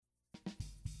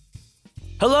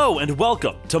Hello and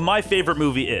welcome to My Favorite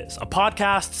Movie Is, a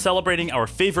podcast celebrating our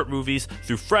favorite movies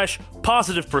through fresh,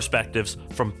 positive perspectives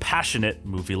from passionate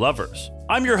movie lovers.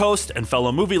 I'm your host and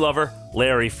fellow movie lover,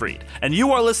 Larry Freed, and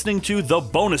you are listening to The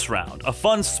Bonus Round, a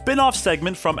fun spin-off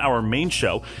segment from our main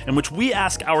show in which we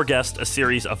ask our guest a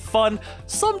series of fun,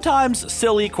 sometimes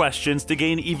silly questions to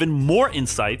gain even more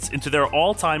insights into their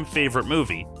all-time favorite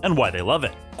movie and why they love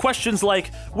it. Questions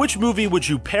like, which movie would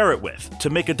you pair it with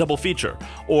to make a double feature?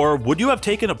 Or would you have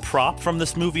taken a prop from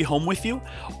this movie home with you?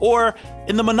 Or,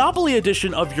 in the Monopoly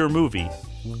edition of your movie,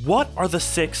 what are the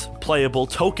 6 playable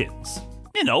tokens?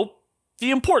 You know, the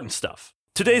important stuff.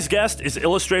 Today's guest is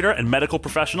illustrator and medical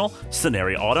professional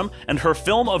Saneri Autumn, and her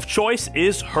film of choice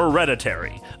is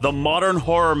Hereditary, the modern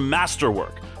horror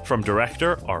masterwork from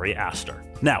director Ari Aster.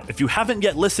 Now, if you haven't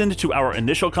yet listened to our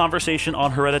initial conversation on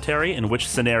Hereditary, in which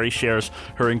Saneri shares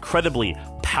her incredibly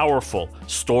powerful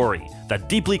story that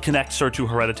deeply connects her to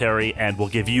Hereditary and will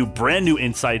give you brand new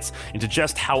insights into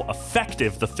just how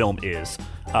effective the film is,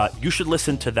 you should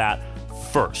listen to that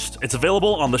first. It's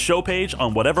available on the show page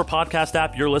on whatever podcast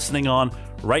app you're listening on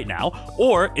right now,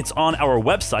 or it's on our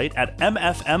website at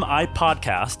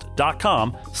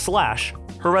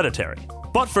mfmipodcast.com/hereditary.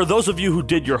 But for those of you who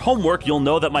did your homework, you'll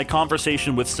know that my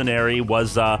conversation with Saneri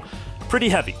was pretty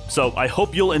heavy. So I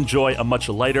hope you'll enjoy a much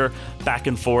lighter back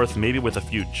and forth, maybe with a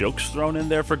few jokes thrown in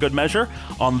there for good measure,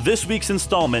 on this week's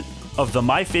installment of the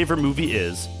My Favorite Movie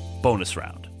Is Bonus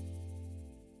Round.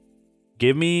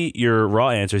 Give me your raw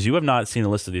answers. You have not seen the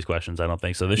list of these questions, I don't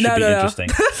think, so this should be interesting.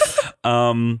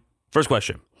 First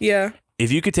question. Yeah.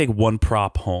 If you could take one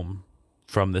prop home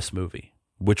from this movie,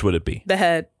 which would it be? The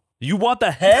head. You want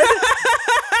the head?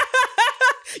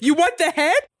 You want the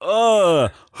head?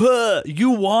 You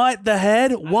want the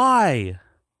head? Why?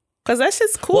 Because that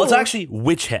shit's cool. Well, it's actually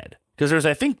which head? Because there's,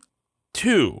 I think,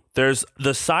 2. There's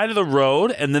the side of the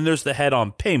road, and then there's the head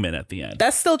on payment at the end.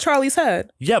 That's still Charlie's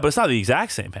head. Yeah, but it's not the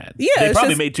exact same head. Yeah, they it's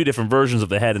probably just made 2 different versions of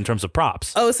the head in terms of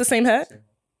props. Oh, it's the same head?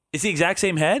 It's the exact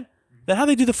same head? Then how'd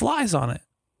they do the flies on it?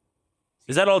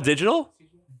 Is that all digital?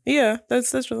 Yeah,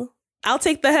 that's true. I'll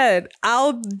take the head.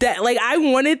 I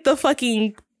wanted the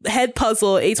fucking head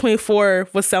puzzle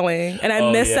A24 was selling, and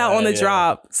I missed out on the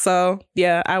drop. So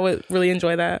yeah, I would really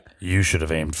enjoy that. You should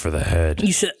have aimed for the head.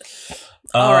 You should.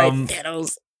 All right,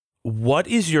 Thanos. What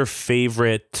is your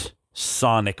favorite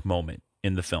Sonic moment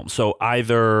in the film? So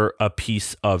either a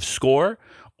piece of score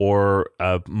or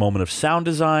a moment of sound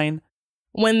design.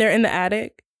 When they're in the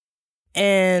attic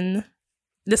and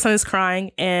the son is crying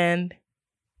and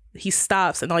he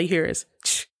stops and all you hear is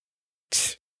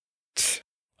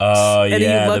and then you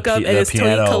look up and it's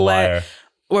Toni Collette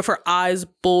with her eyes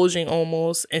bulging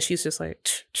almost, and she's just like,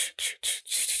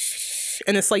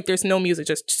 and it's like there's no music,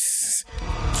 just.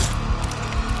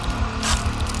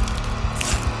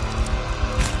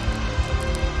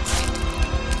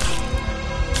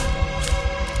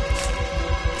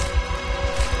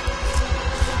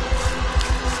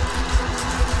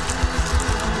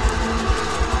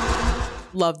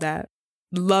 Love that.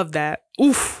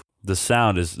 Oof. The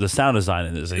sound design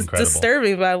is incredible. It's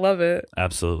disturbing, but I love it.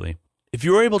 Absolutely. If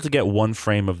you were able to get one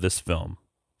frame of this film,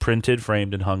 printed,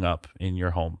 framed, and hung up in your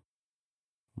home,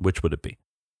 which would it be?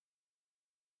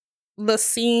 The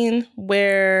scene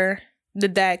where the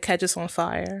dad catches on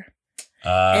fire.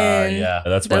 Yeah.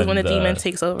 That's when the demon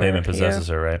takes over. Demon possesses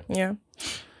her, right? Yeah.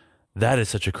 That is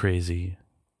such a crazy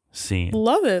scene.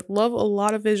 Love it. Love a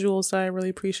lot of visuals that I really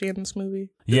appreciate in this movie.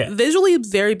 Yeah. Visually,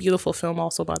 very beautiful film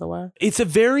also, by the way. It's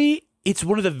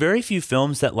one of the very few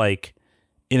films that, like,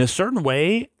 in a certain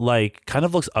way, like, kind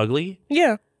of looks ugly.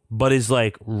 Yeah. But is,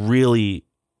 like, really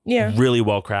really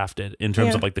well crafted in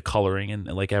terms of like the coloring and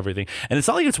like everything. And it's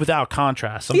not like it's without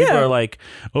contrast. Some people are like,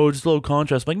 oh, just low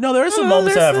contrast. I'm like, no, there are some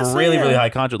moments that have really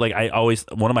high contrast. Like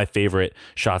one of my favorite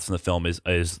shots in the film is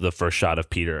the first shot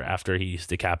of Peter after he's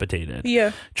decapitated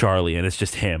Charlie, and it's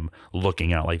just him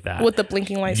looking out like that with the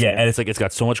blinking lights. Yeah, and it's like it's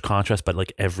got so much contrast, but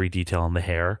like every detail on the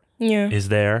hair is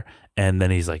there. And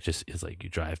then he's like you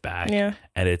drive back, and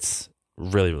it's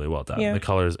really, really well done. The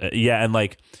colors, and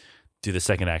like. Do the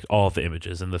second act, all of the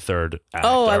images, and the third act.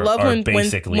 Oh, I love when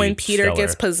Peter stellar.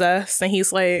 gets possessed and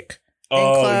he's like in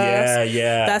class.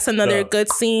 Yeah. That's another good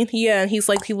scene. Yeah, and he's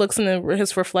like he looks in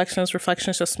his reflection. His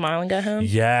reflection's just smiling at him.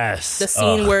 Yes. The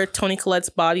scene where Toni Collette's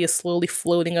body is slowly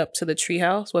floating up to the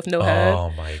treehouse with no head.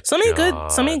 Oh my god.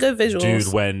 So many good visuals.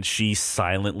 Dude, when she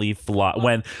silently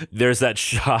when there's that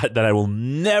shot that I will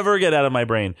never get out of my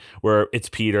brain where it's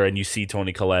Peter and you see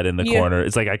Toni Collette in the corner.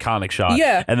 It's like iconic shot.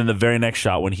 Yeah. And then the very next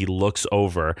shot when he looks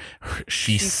over,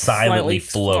 she silently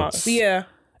floats. Yeah.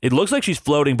 It looks like she's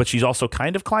floating, but she's also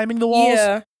kind of climbing the walls.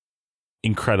 Yeah.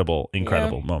 Incredible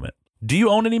moment. Do you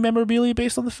own any memorabilia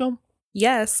based on the film?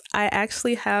 Yes, I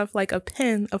actually have like a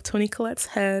pin of Toni Collette's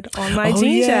head on my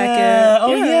jean jacket.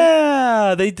 Oh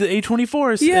yeah, the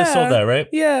A24 sold that, right?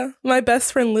 Yeah, my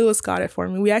best friend Lewis got it for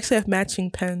me. We actually have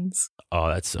matching pins. Oh,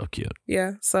 that's so cute.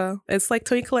 Yeah, so it's like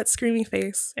Toni Collette's screaming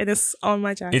face, and it's on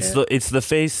my jacket. It's the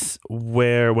face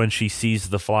where when she sees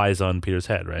the flies on Peter's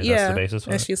head, right? Yeah, that's the basis for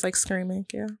and it? she's like screaming.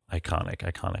 Yeah,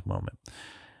 Iconic moment.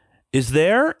 Is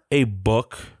there a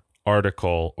book,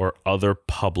 article, or other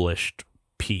published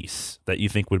piece that you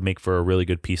think would make for a really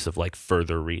good piece of like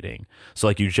further reading? So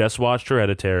like you just watched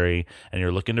Hereditary and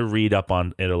you're looking to read up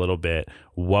on it a little bit.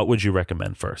 What would you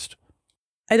recommend first?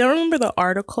 I don't remember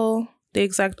the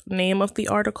exact name of the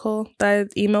article that I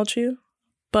emailed you,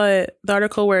 but the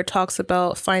article where it talks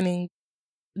about finding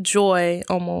joy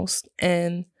almost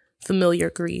in familiar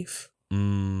grief.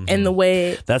 Mm-hmm. And the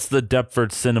way that's the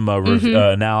Deptford Cinema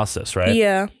analysis, right?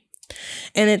 Yeah.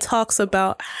 And it talks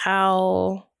about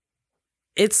how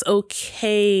it's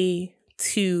okay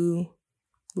to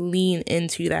lean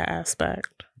into that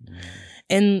aspect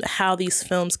and how these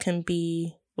films can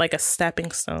be like a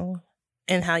stepping stone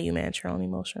in how you manage your own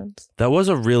emotions. That was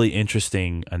a really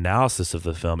interesting analysis of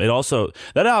the film. That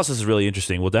analysis is really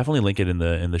interesting. We'll definitely link it in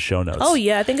the show notes. Oh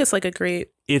yeah, I think it's like a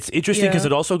great. It's interesting because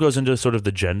it also goes into sort of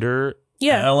the gender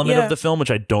element of the film,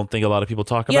 which I don't think a lot of people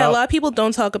talk about. Yeah, a lot of people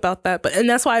don't talk about that, and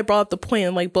that's why I brought up the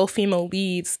point. Like both female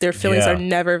leads, their feelings are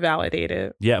never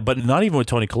validated. Yeah, but not even with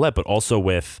Toni Collette, but also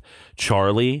with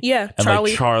Charlie. Yeah, and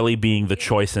like Charlie being the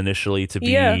choice initially to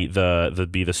be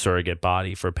the surrogate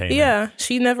body for Payman. Yeah,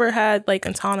 she never had like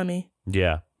autonomy.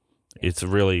 Yeah, it's a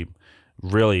really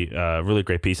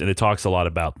great piece, and it talks a lot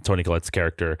about Toni Collette's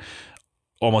character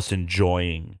almost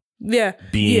enjoying.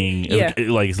 Being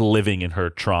like living in her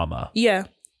trauma. Yeah.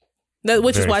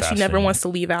 Which is why she never wants to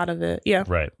leave out of it. Yeah.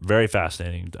 Right. Very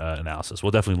fascinating analysis. We'll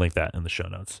definitely link that in the show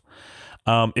notes.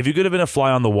 If you could have been a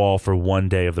fly on the wall for one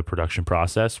day of the production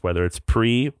process, whether it's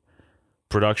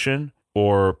pre-production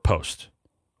or post,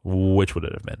 which would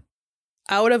it have been?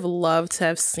 I would have loved to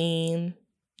have seen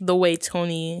the way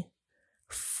Toni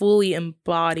fully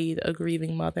embodied a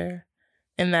grieving mother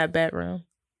in that bedroom.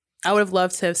 I would have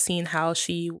loved to have seen how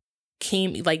she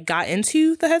got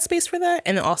into the headspace for that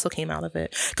and then also came out of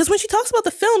it. Because when she talks about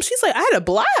the film, she's like, I had a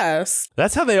blast.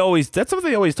 That's what they always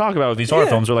talk about with these horror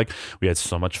films. They're like, we had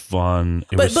so much fun.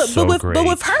 It was so great. But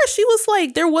with her, she was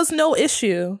like, there was no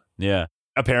issue. Yeah.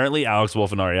 Apparently, Alex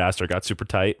Wolff and Ari Aster got super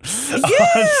tight.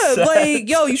 Yeah. Like,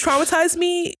 yo, you traumatized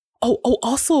me. Oh,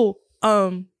 also,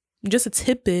 just a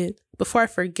tidbit before I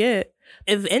forget.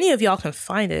 If any of y'all can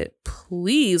find it,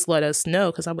 please let us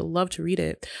know because I would love to read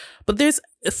it. But there's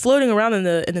floating around in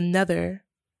the nether.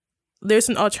 There's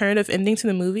an alternative ending to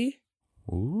the movie.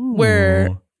 Ooh.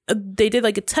 Where they did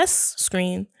like a test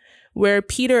screen where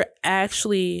Peter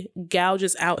actually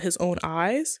gouges out his own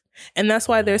eyes, and that's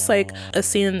why there's like a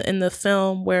scene in the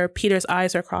film where Peter's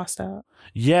eyes are crossed out.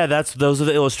 Yeah, those are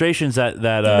the illustrations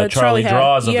that Charlie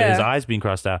draws of his eyes being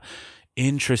crossed out.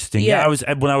 Interesting. Yeah,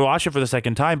 when I watched it for the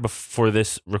second time before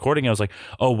this recording, I was like,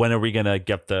 "Oh, when are we gonna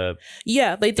get the?"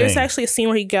 Yeah, like there's actually a scene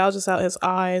where he gouges out his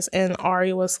eyes, and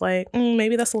Ari was like,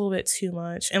 "Maybe that's a little bit too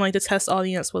much," and like the test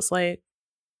audience was like,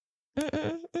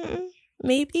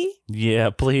 "Maybe." Yeah,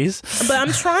 please. But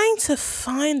I'm trying to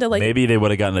find maybe they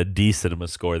would have gotten a D cinema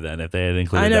score then if they had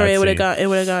included. I know it would have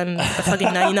gotten a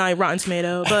fucking 99 Rotten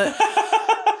Tomato, but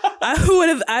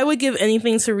I would give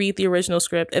anything to read the original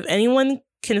script. If anyone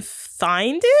can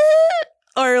find it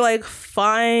or like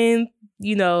find,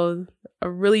 a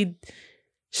really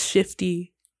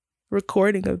shifty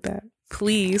recording of that,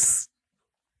 please.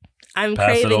 I'm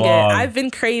craving it. I've been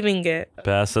craving it.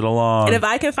 Pass it along. And if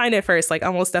I can find it first, like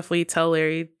I'll most definitely tell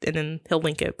Larry and then he'll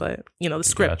link it. But the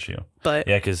script. Got you. But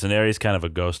yeah, because Scenari's kind of a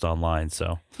ghost online,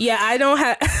 so yeah, I don't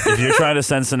have. If you're trying to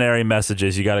send Scenari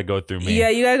messages, you got to go through me. Yeah,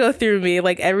 you got to go through me.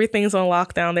 Like everything's on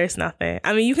lockdown. There's nothing.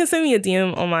 I mean, you can send me a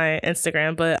DM on my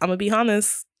Instagram, but I'm gonna be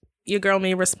honest. Your girl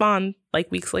may respond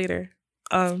like weeks later.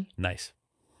 Nice.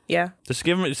 Yeah. Just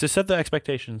set the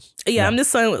expectations. Yeah, I'm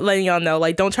just letting y'all know.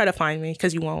 Like, don't try to find me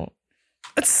because you won't.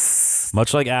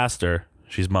 Much like Aster,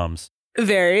 she's mums.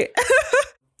 Very.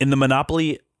 In the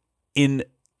Monopoly, in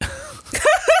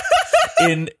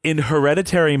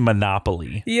Hereditary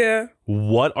Monopoly. Yeah.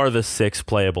 What are the 6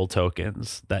 playable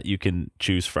tokens that you can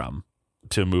choose from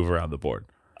to move around the board?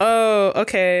 Oh,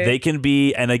 okay. They can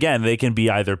be, and again, they can be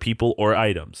either people or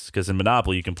items. Because in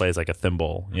Monopoly, you can play as like a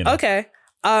thimble. Okay.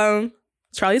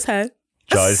 Charlie's head.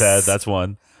 Charlie's head. That's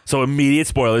one. So immediate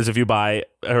spoilers if you buy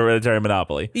Hereditary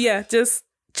Monopoly. Yeah, just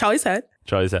Charlie's head.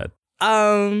 Charlie's head.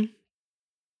 A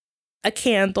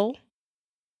candle.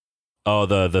 Oh,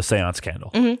 the seance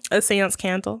candle. A seance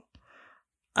candle.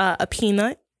 A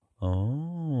peanut.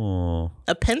 Oh.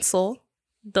 A pencil.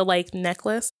 The like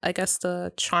necklace. I guess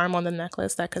the charm on the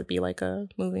necklace that could be like a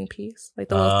moving piece, like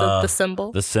the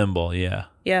symbol. The symbol, yeah.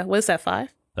 Yeah. What is that?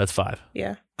 5? That's 5.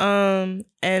 Yeah. And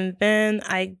then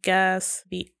I guess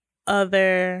the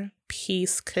other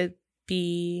piece could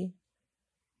be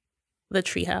the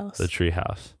treehouse. The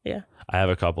treehouse. Yeah. I have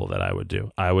a couple that I would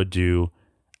do. I would do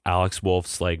Alex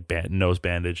Wolff's like nose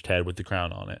bandaged head with the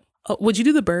crown on it. Oh, would you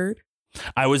do the bird?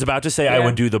 I was about to say I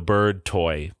would do the bird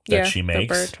toy that she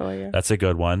makes. The bird toy, yeah. That's a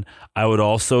good one. I would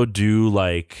also do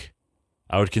like,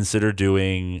 I would consider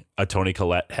doing a Toni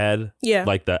Collette head. Yeah.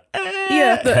 Like the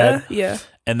head. Yeah.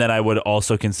 And then I would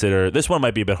also consider, this one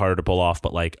might be a bit harder to pull off,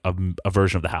 but like a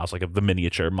version of the house, like the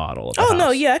miniature model of the house.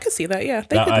 No, yeah, I could see that. Yeah.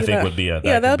 I think would be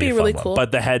that would be really one. cool.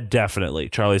 But the head, definitely.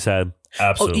 Charlie's head,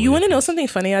 absolutely. Oh, you want to know something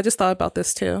funny? I just thought about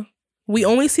this too. We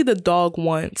only see the dog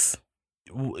once.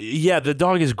 Yeah, the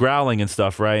dog is growling and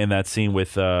stuff, right? In that scene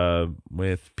with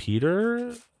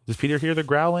Peter. Does Peter hear the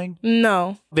growling?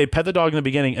 No. They pet the dog in the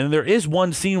beginning, and there is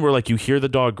one scene where like you hear the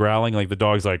dog growling, like the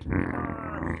dog's like.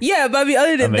 Yeah, but I mean,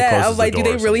 other than that, I'm like, do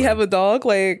they really have a dog?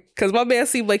 Like, because my man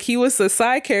seemed like he was a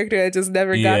side character that just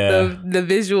never got the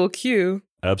visual cue.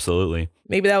 Absolutely.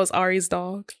 Maybe that was Ari's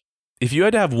dog. If you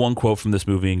had to have one quote from this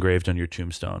movie engraved on your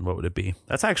tombstone, what would it be?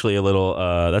 That's actually a little.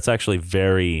 That's actually a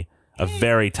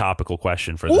very topical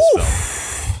question for this film.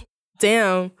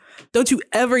 Damn. Don't you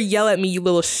ever yell at me, you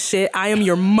little shit. I am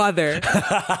your mother.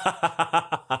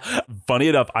 Funny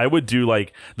enough, I would do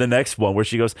like the next one where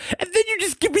she goes, and then you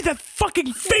just give me that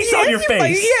fucking face on your face.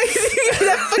 Like,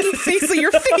 that fucking face on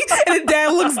your face. And then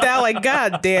dad looks down like,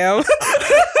 God damn.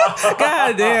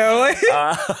 God damn.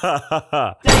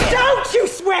 Don't you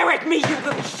swear at me, you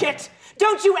little shit.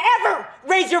 Don't you ever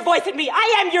raise your voice at me.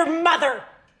 I am your mother.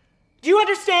 Do you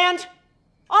understand?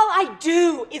 All I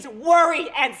do is worry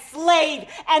and slave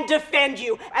and defend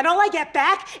you. And all I get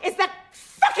back is that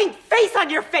fucking face on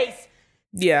your face.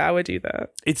 Yeah, I would do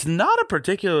that. It's not a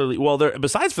particularly, well, there,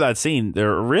 besides for that scene,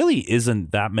 there really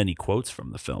isn't that many quotes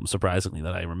from the film, surprisingly,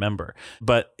 that I remember.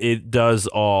 But it does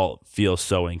all feel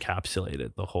so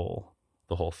encapsulated, the whole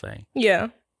thing. Yeah.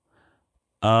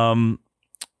 There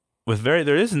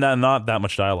isn't not that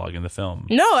much dialogue in the film.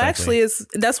 No, frankly. actually,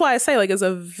 that's why I say like it's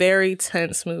a very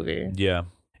tense movie. Yeah.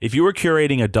 If you were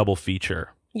curating a double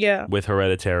feature with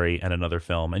Hereditary and another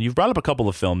film, and you've brought up a couple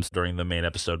of films during the main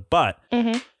episode, but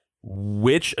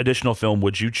which additional film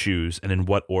would you choose and in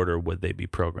what order would they be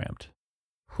programmed?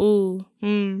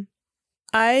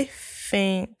 I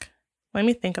think, let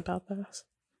me think about this.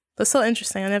 That's so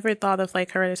interesting. I never thought of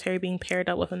like Hereditary being paired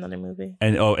up with another movie.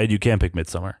 And you can't pick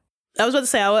Midsommar. I was about to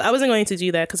say, I wasn't going to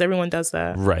do that because everyone does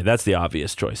that. Right. That's the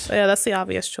obvious choice. Yeah, that's the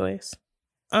obvious choice.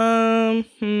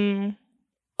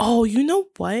 Oh, you know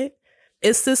what?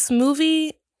 It's this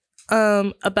movie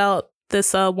about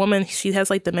this woman. She has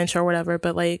like dementia or whatever,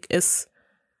 but like it's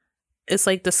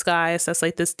like disguised as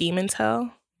like this demon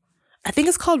tale. I think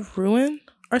it's called Ruin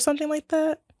or something like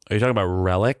that. Are you talking about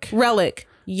Relic? Relic.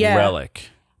 Yeah.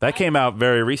 Relic. That came out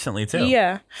very recently too.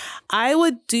 Yeah. I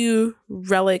would do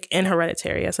Relic and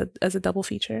Hereditary as a double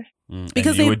feature.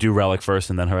 Because you would do Relic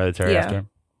first and then Hereditary after?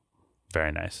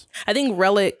 Very nice. I think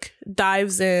Relic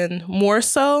dives in more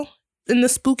so in the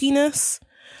spookiness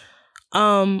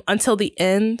until the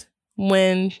end,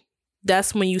 when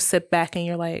that's when you sit back and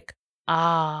you're like,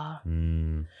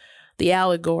 the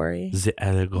allegory. The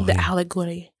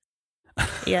allegory.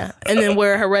 Yeah. And then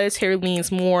where Hereditary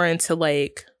leans more into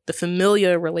like the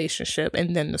familiar relationship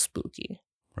and then the spooky.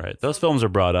 Right. Those films are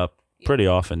brought up pretty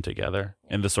often together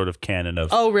in the sort of canon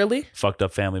of fucked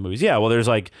up family movies. Yeah, well, there's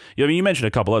like, I mean, you mentioned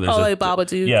a couple others. Like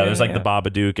Babadook. Yeah, there's like the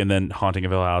Babadook, and then Haunting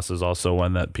of Hill House is also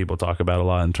one that people talk about a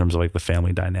lot in terms of like the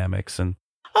family dynamics and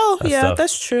stuff.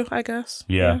 That's true, I guess.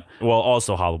 Yeah. Well,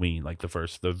 also Halloween, like the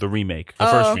remake, the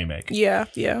first remake. Yeah.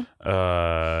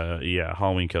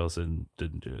 Halloween Kills didn't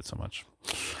do it so much.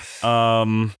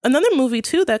 Another movie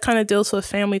too that kind of deals with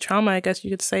family trauma, I guess you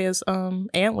could say, is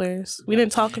Antlers. We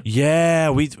didn't talk.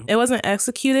 Yeah, it wasn't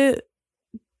executed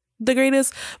the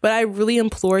greatest, but I really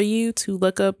implore you to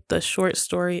look up the short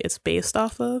story it's based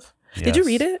off of. Yes. Did you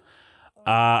read it?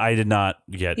 I did not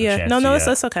get a chance no, to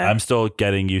that's okay. I'm still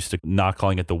getting used to not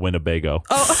calling it the Winnebago.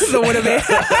 Oh, the Winnebago.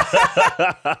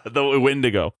 The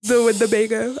Wendigo. The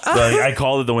Winnebago. I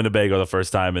called it the Winnebago the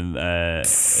first time, and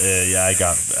I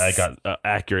got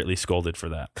accurately scolded for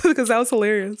that. Because that was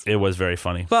hilarious. It was very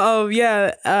funny. But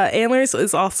Antlers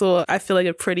is also, I feel like,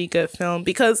 a pretty good film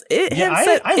because it hints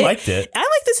at... I liked it. I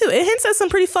liked it too. It hints at some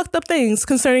pretty fucked up things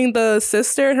concerning the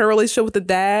sister and her relationship with the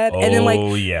dad. And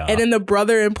then the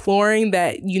brother imploring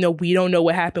saying that, you know, we don't know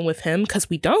what happened with him because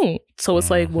we don't. So it's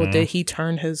like, well, did he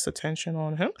turn his attention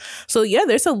on him? So yeah,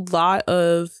 there's a lot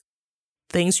of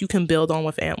things you can build on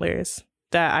with Antlers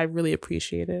that I really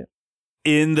appreciated.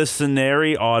 In the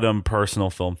Scenary Autumn Personal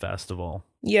Film Festival,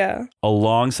 Yeah.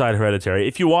 alongside Hereditary,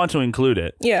 if you want to include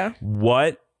it, Yeah.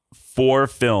 what 4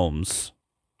 films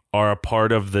are a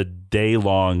part of the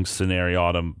day-long Scenary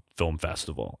Autumn Film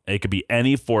Festival? It could be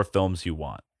any 4 films you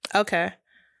want. Okay.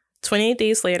 28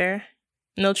 Days Later.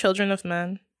 No Children of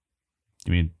Men.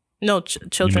 You mean? No,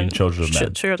 Children. You mean Children of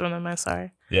Men. Children of Men,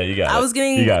 sorry. Yeah, you got it.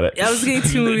 You got it. I was getting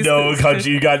 2 movies.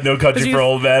 You got No Country for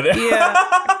Old Men. Yeah.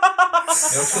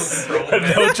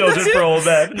 No Children for Old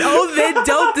Men. Old men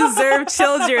don't deserve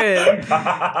children.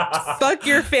 Fuck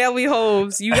your family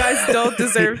homes. You guys don't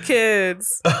deserve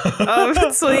kids.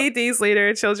 28 Days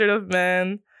Later, Children of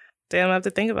Men. Damn, I have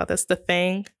to think about this. The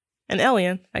Thing. And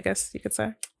Alien, I guess you could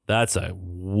say. That's a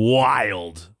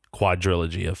wild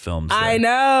quadrilogy of films. There. I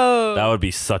know. That would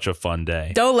be such a fun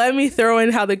day. Don't let me throw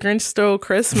in How the Grinch Stole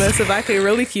Christmas if I can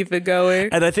really keep it going.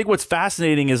 And I think what's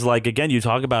fascinating is, like, again, you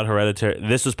talk about Hereditary.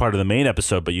 This was part of the main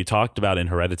episode, but you talked about in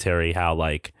Hereditary how,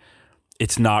 like,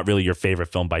 it's not really your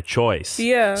favorite film by choice.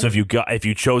 Yeah. So if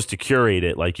you chose to curate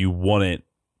it, like, you wouldn't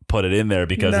put it in there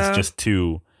because it's just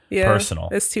too personal.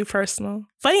 It's too personal.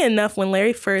 Funny enough, when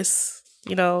Larry first,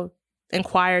 you know,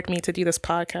 inquired me to do this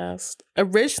podcast,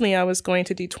 originally I was going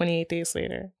to do 28 Days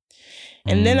Later.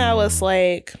 And then I was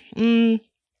like,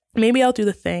 maybe I'll do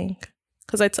The Thing.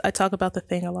 Because I talk about The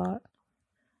Thing a lot.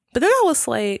 But then I was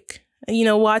like, you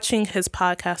know, watching his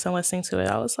podcast and listening to it,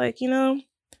 I was like, you know,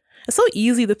 it's so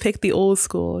easy to pick the old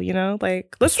school, you know?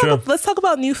 Like, let's talk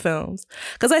about new films.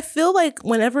 Because I feel like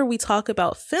whenever we talk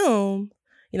about film,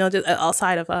 you know, just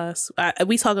outside of us,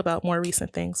 we talk about more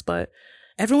recent things, but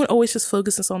everyone always just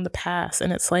focuses on the past.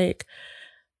 And it's like,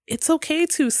 it's okay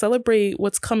to celebrate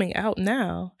what's coming out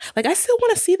now. Like, I still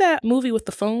want to see that movie with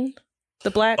the phone. The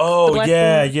black phone.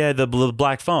 The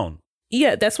Black Phone.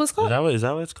 Yeah, that's what's called. Is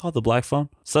that what it's called? The Black Phone?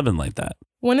 Something like that.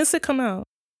 When does it come out?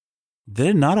 Did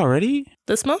it not already?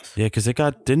 This month? Yeah, because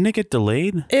didn't it get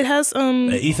delayed? It has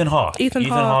Ethan Hawke. Ethan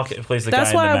Hawke plays the guy in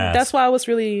the mask. That's why I was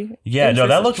really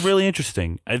that looked really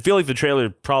interesting. I feel like the trailer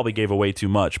probably gave away too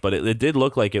much, but it did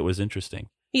look like it was interesting.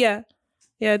 Yeah,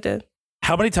 it did.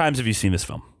 How many times have you seen this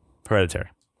film, Hereditary?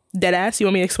 Deadass? You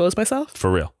want me to expose myself?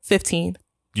 For real? 15.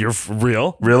 You're for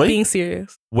real? Really? Being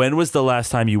serious. When was the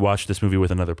last time you watched this movie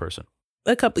with another person?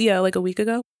 Like a week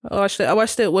ago. I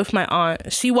watched it with my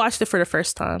aunt. She watched it for the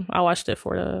first time. I watched it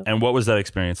And what was that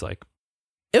experience like?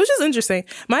 It was just interesting.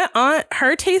 My aunt,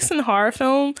 her taste in horror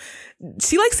film,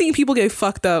 she likes seeing people get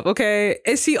fucked up, okay?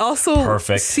 And she also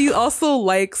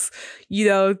likes, you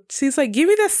know, she's like, give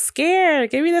me the scare,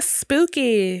 give me the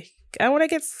spooky. I want to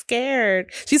get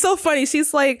scared. She's so funny.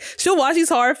 She's like, she'll watch these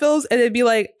horror films and then be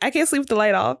like, I can't sleep with the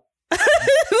light off.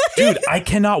 Dude, I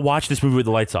cannot watch this movie with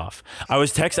the lights off. I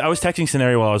was texting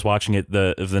Scenario while I was watching it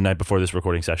the night before this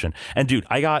recording session, and dude,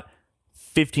 I got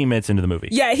 15 minutes into the movie.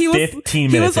 Yeah, he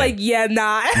was like, yeah,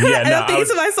 nah. Yeah, and I'm thinking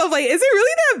to myself, like, is it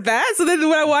really that bad? So then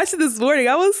when I watched it this morning,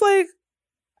 I was like,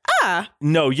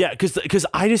 no, yeah, because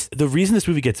the reason this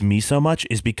movie gets me so much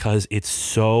is because it's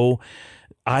so,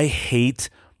 I hate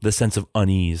the sense of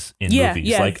unease in movies.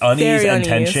 Yeah, like unease and unease.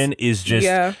 tension is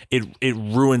just it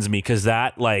ruins me, because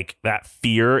that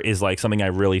fear is like something I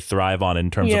really thrive on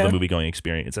in terms of the movie going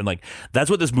experience. And like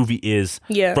that's what this movie is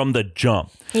from the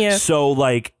jump. Yeah. So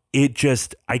like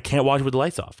I can't watch it with the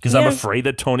lights off because I'm afraid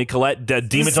that Toni Collette's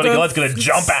gonna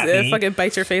jump at me. Fucking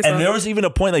bite your face off. And there was even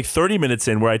a point like 30 minutes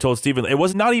in where I told Steven, it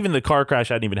was not even the car crash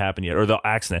hadn't even happened yet, or the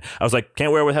accident. I was like,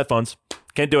 can't wear it with headphones.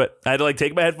 Can't do it. I had to like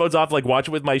take my headphones off, like watch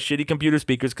it with my shitty computer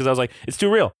speakers, because I was like, it's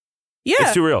too real. Yeah.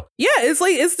 It's too real. Yeah,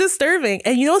 it's disturbing.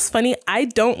 And you know what's funny? I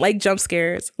don't like jump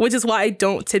scares, which is why I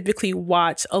don't typically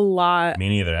watch a lot. Me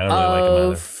neither. I don't really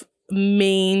like them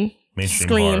either.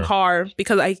 Mainstream horror,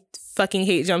 because I fucking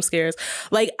hate jump scares.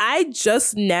 Like, I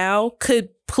just now could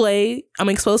play, I'm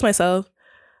gonna expose myself.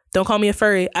 Don't call me a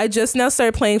furry. I just now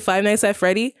started playing Five Nights at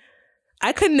Freddy.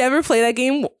 I could never play that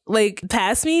game like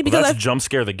past me because that's jump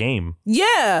scare the game.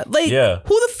 Yeah, like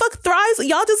who the fuck thrives?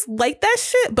 Y'all just like that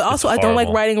shit. But also, I don't like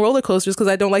riding roller coasters because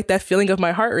I don't like that feeling of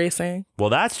my heart racing.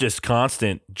 Well, that's just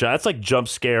constant. That's like jump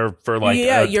scare for like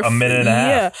a minute and a half.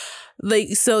 Yeah, like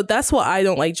so that's why I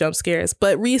don't like jump scares.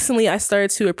 But recently, I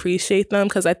started to appreciate them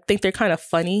because I think they're kind of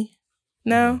funny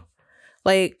now.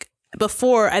 Like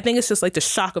before, I think it's just like the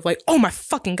shock of like, oh my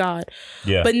fucking god.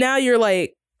 Yeah. But now you're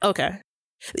like, okay.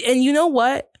 And you know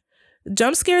what?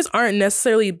 jump scares aren't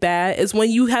necessarily bad. It's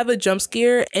when you have a jump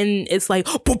scare and it's like,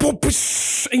 boom, boom, boom,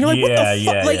 and you're like, what the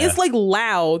fuck? Like, it's like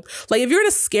loud. Like, if you're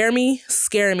gonna scare me.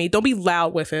 Don't be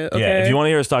loud with it. Okay? Yeah, if you want to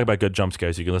hear us talk about good jump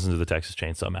scares, you can listen to the Texas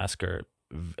Chainsaw Massacre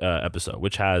episode,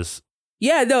 which has...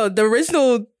 Yeah, no, the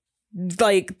original,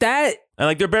 like, that... And,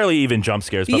 like, they're barely even jump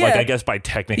scares, but, like, I guess by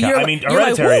technical... I mean,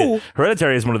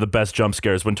 Hereditary is one of the best jump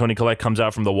scares when Toni Collette comes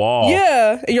out from the wall.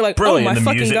 Yeah, and you're like, brilliant. Oh,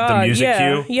 my fucking God. The music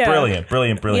cue. Yeah.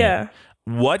 Brilliant. Yeah.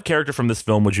 What character from this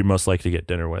film would you most like to get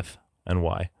dinner with, and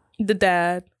why? The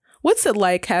dad. What's it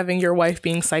like having your wife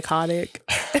being psychotic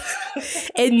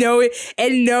and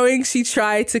knowing she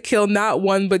tried to kill not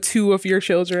one but two of your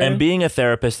children, and being a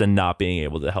therapist and not being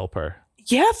able to help her?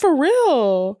 Yeah, for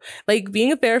real. Like,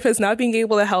 being a therapist, not being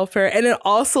able to help her. And then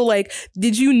also, like,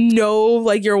 did you know,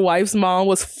 like, your wife's mom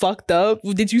was fucked up?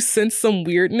 Did you sense some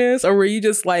weirdness, or were you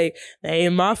just like, that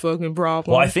ain't my fucking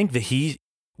problem? Well, I think that he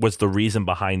was the reason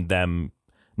behind them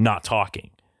not talking.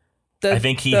 I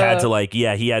think he had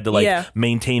to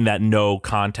maintain that no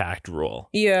contact rule.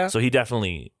 Yeah. So he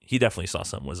definitely saw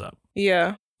something was up.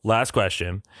 Yeah. Last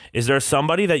question. Is there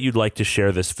somebody that you'd like to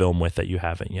share this film with that you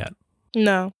haven't yet?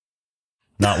 No.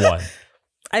 Not one.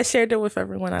 I shared it with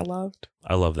everyone I loved.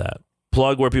 I love that.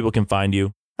 Plug where people can find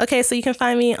you. Okay, so you can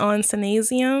find me on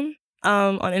Senasium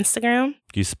on Instagram.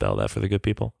 Can you spell that for the good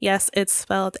people? Yes, it's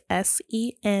spelled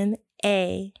SENA.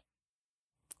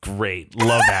 Great.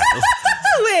 Love that.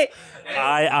 Wait.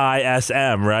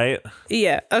 IISM, right?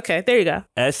 Yeah. Okay. There you go.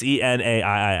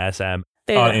 SENAIISM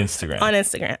on Instagram. On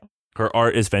Instagram. Her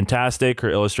art is fantastic. Her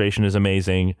illustration is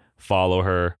amazing. Follow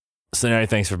her. Senari,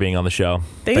 thanks for being on the show.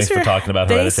 Thanks for talking about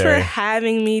Hereditary. Thanks for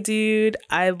having me, dude.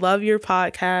 I love your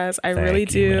podcast. I really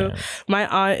do. Man. My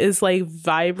aunt is like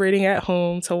vibrating at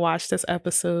home to watch this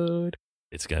episode.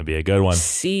 It's gonna be a good one.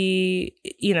 She,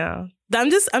 I'm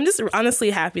just honestly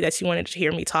happy that she wanted to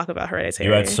hear me talk about Hereditary.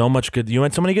 You had so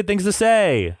many good things to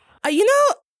say.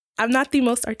 I'm not the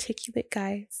most articulate,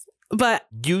 guys, but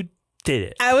you did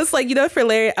it. I was like, for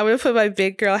Larry, I would put my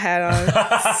big girl hat on.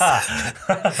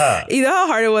 You know how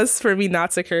hard it was for me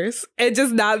not to curse and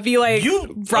just not be like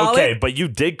brawling? Okay, but you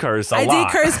did curse a lot. I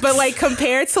did curse, but like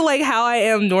compared to like how I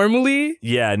am normally.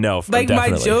 Yeah, no, like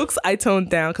definitely. My jokes, I toned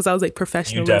down because I was like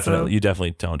professional. You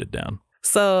definitely toned it down.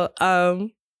 So,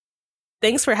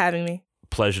 thanks for having me.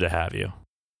 Pleasure to have you.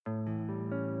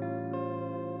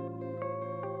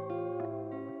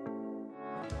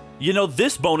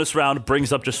 This bonus round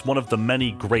brings up just one of the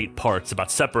many great parts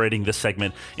about separating this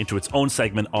segment into its own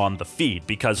segment on the feed,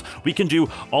 because we can do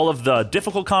all of the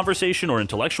difficult conversation or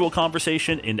intellectual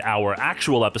conversation in our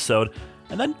actual episode,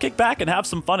 and then kick back and have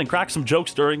some fun and crack some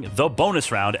jokes during the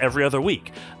bonus round every other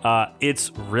week.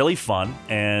 It's really fun,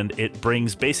 and it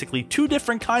brings basically two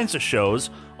different kinds of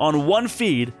shows on one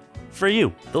feed for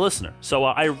you, the listener. So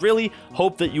I really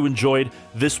hope that you enjoyed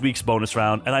this week's bonus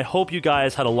round, and I hope you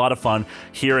guys had a lot of fun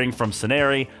hearing from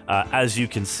Senari. As you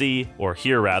can see, or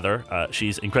hear rather,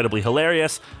 she's incredibly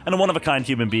hilarious and a one-of-a-kind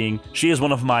human being. She is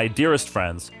one of my dearest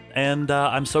friends, and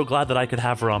I'm so glad that I could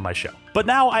have her on my show. But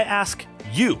now I ask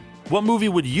you, what movie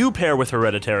would you pair with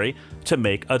Hereditary to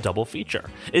make a double feature?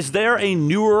 Is there a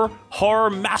newer horror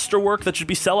masterwork that should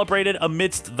be celebrated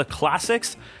amidst the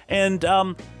classics? And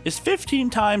is 15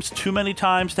 times too many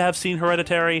times to have seen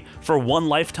Hereditary for one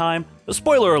lifetime?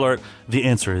 Spoiler alert, the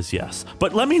answer is yes.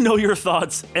 But let me know your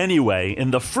thoughts anyway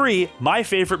in the free My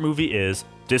Favorite Movie Is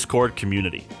Discord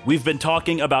community. We've been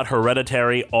talking about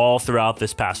Hereditary all throughout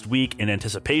this past week in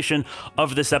anticipation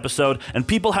of this episode, and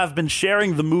people have been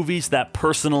sharing the movies that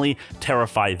personally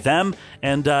terrify them,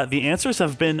 and the answers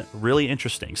have been really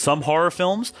interesting. Some horror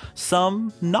films,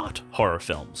 some not horror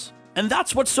films. And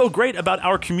that's what's so great about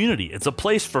our community. It's a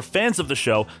place for fans of the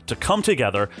show to come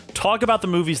together, talk about the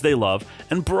movies they love,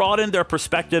 and broaden their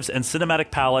perspectives and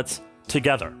cinematic palettes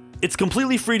together. It's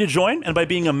completely free to join, and by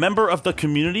being a member of the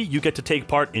community, you get to take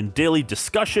part in daily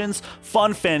discussions,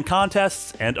 fun fan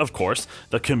contests, and of course,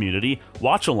 the community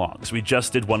watch-alongs. We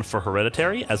just did one for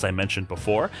Hereditary, as I mentioned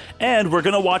before, and we're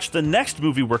gonna watch the next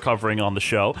movie we're covering on the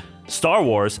show, Star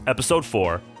Wars Episode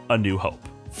 4, A New Hope.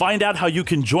 Find out how you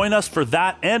can join us for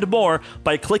that and more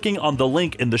by clicking on the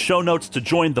link in the show notes to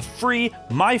join the free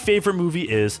My Favorite Movie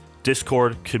Is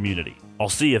Discord community. I'll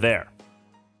see you there.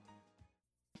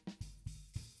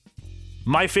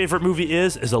 My Favorite Movie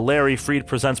Is a Larry Freed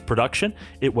Presents production.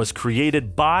 It was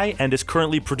created by and is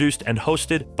currently produced and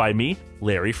hosted by me,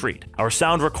 Larry Freed. Our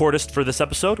sound recordist for this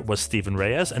episode was Stephen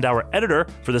Reyes, and our editor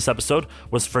for this episode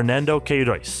was Fernando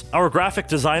Queiroz. Our graphic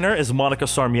designer is Monica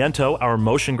Sarmiento, our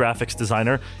motion graphics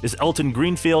designer is Elton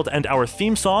Greenfield, and our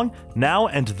theme song, Now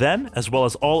and Then, as well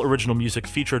as all original music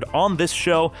featured on this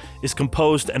show, is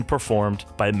composed and performed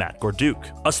by Matt Gorduke.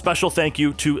 A special thank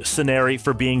you to Saneri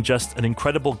for being just an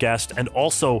incredible guest and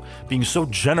also being so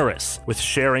generous with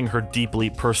sharing her deeply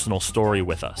personal story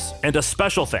with us. And a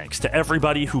special thanks to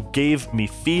everybody who gave me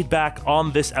feedback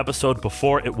on this episode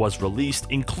before it was released,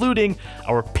 including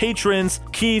our patrons,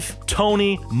 Keith,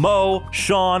 Tony, Mo,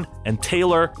 Sean, and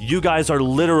Taylor. You guys are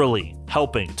literally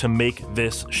helping to make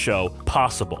this show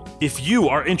possible. If you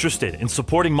are interested in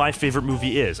supporting My Favorite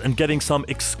Movie Is and getting some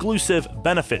exclusive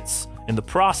benefits in the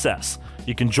process,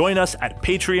 you can join us at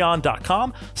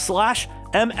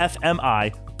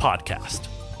patreon.com/MFMI podcast.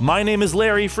 My name is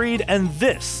Larry Freed, and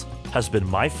this has been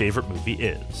My Favorite Movie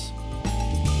Is.